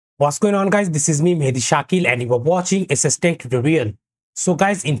What's going on, guys? This is me, Mehdi Shakil, and you are watching SSTec tutorial. So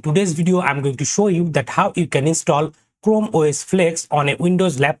guys, in today's video, I'm going to show you that how you can install ChromeOS Flex on a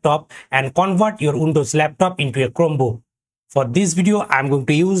Windows laptop and convert your Windows laptop into a Chromebook. For this video, I'm going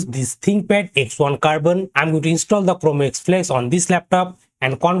to use this ThinkPad X1 Carbon. I'm going to install the ChromeOS Flex on this laptop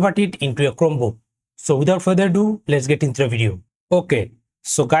and convert it into a Chromebook. So without further ado, let's get into the video. Okay,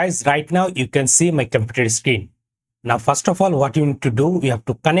 so guys, right now you can see my computer screen. Now, first of all, what you need to do, you have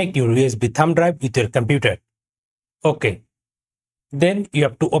to connect your USB thumb drive with your computer. Okay. Then you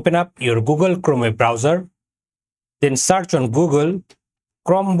have to open up your Google Chrome web browser. Then search on Google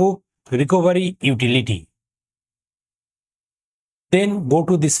Chromebook Recovery Utility. Then go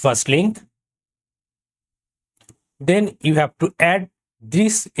to this first link. Then you have to add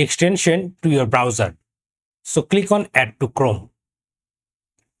this extension to your browser. So click on Add to Chrome.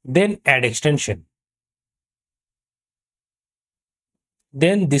 Then add extension.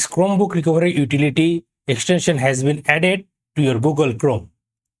 Then this Chromebook Recovery Utility extension has been added to your Google Chrome.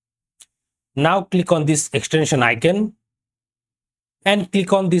 Now click on this extension icon and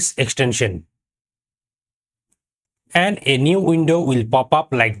click on this extension. And a new window will pop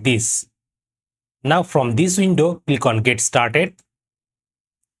up like this. Now from this window, click on Get Started.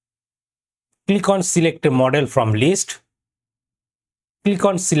 Click on Select a model from list. Click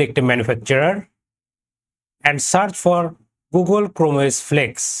on Select a manufacturer and search for Google ChromeOS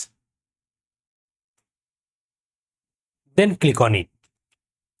Flex. Then click on it.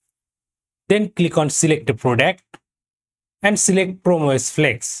 Then click on Select a product and select ChromeOS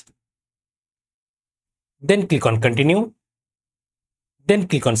Flex. Then click on Continue. Then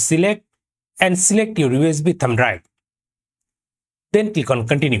click on Select and select your USB thumb drive. Then click on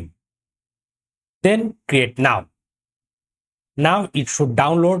Continue. Then Create Now. Now it should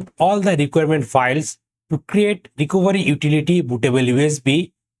download all the requirement files to create recovery utility bootable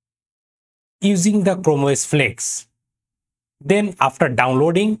USB using the ChromeOS Flex. Then after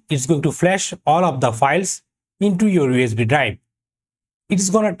downloading, it's going to flash all of the files into your USB drive. It is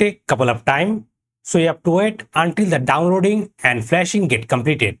going to take a couple of time, so you have to wait until the downloading and flashing get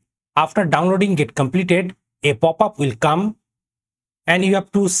completed. After downloading get completed, a pop-up will come and you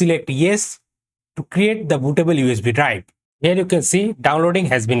have to select Yes to create the bootable USB drive. Here you can see downloading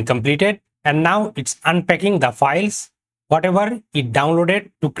has been completed. And now it's unpacking the files, whatever it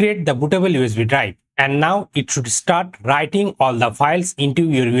downloaded to create the bootable USB drive. And now it should start writing all the files into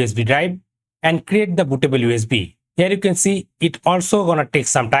your USB drive and create the bootable USB. Here you can see it also gonna take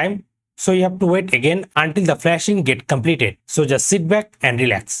some time. So you have to wait again until the flashing get completed. So just sit back and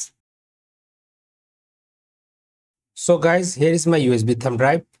relax. So guys, here is my USB thumb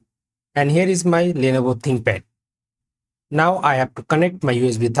drive and here is my Lenovo ThinkPad. Now I have to connect my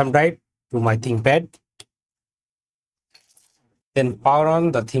USB thumb drive to my ThinkPad. Then power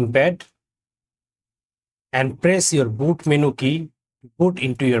on the ThinkPad and press your boot menu key to boot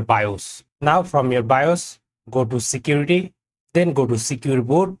into your BIOS. Now from your BIOS, go to Security, then go to Secure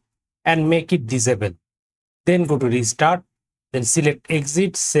Boot and make it disable. Then go to Restart, then select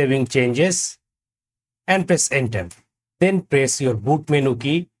Exit Saving Changes and press Enter. Then press your boot menu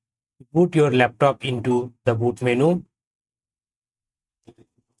key to boot your laptop into the boot menu.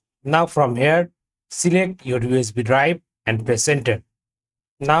 Now from here, select your USB drive and press Enter.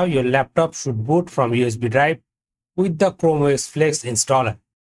 Now your laptop should boot from USB drive with the ChromeOS Flex installer.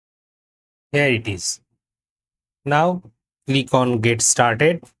 Here it is. Now click on Get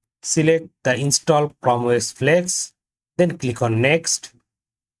Started. Select the Install ChromeOS Flex. Then click on Next.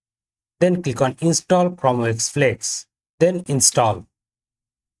 Then click on Install ChromeOS Flex. Then Install.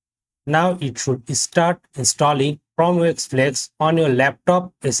 Now it should start installing ChromeOS Flex on your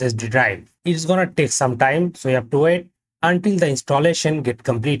laptop SSD drive. It's gonna take some time, so you have to wait until the installation get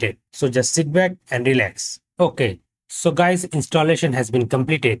completed. So just sit back and relax. Okay, so guys, installation has been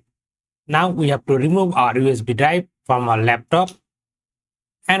completed. Now we have to remove our USB drive from our laptop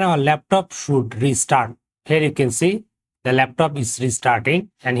and our laptop should restart. Here you can see the laptop is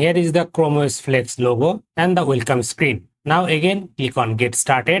restarting and here is the ChromeOS Flex logo and the welcome screen. Now again, click on Get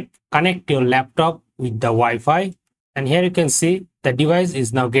Started, connect your laptop with the Wi-Fi. And here you can see the device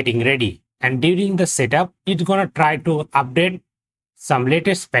is now getting ready. And during the setup, it's gonna try to update some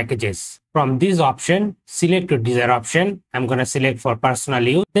latest packages. From this option, select your desired option. I'm gonna select for personal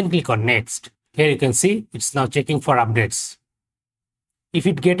use, then click on Next. Here you can see it's now checking for updates. If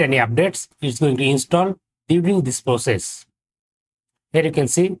it get any updates, it's going to install during this process. Here you can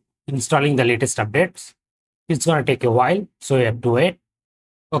see installing the latest updates. It's gonna take a while, so you have to wait.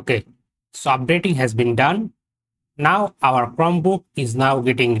 Okay, so updating has been done. Now our Chromebook is now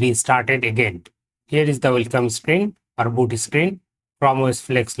getting restarted again. Here is the welcome screen or boot screen. ChromeOS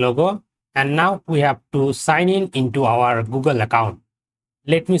Flex logo. And now we have to sign in into our Google account.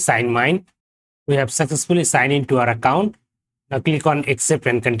 Let me sign mine. We have successfully signed into our account. Now click on accept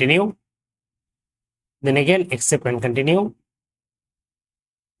and continue. Then again accept and continue.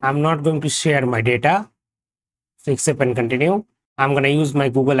 I'm not going to share my data. So accept and continue. I'm going to use my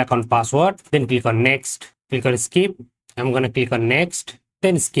Google account password. Then click on next. Click on skip. I'm going to click on next.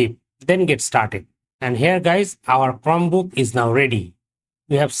 Then skip. Then get started. And here guys, our Chromebook is now ready.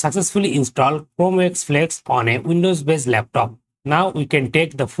 We have successfully installed ChromeOS Flex on a Windows-based laptop. Now we can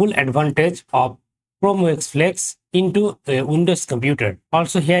take the full advantage of ChromeOS Flex into a Windows computer.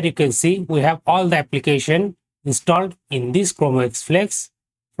 Also here you can see we have all the application installed in this ChromeOS Flex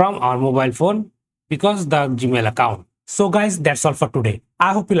from our mobile phone because the Gmail account. So guys, that's all for today.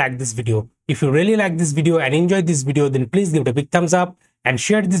 I hope you like this video. If you really like this video and enjoyed this video, then please give it a big thumbs up and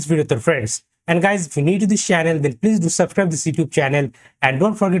share this video with your friends. And guys, if you're new to this channel, then please do subscribe to this YouTube channel and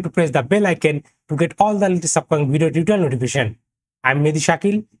don't forget to press the bell icon to get all the latest upcoming video tutorial notification. I'm Mehdi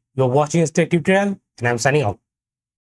Shakil. You're watching SSTec tutorial and I'm signing out.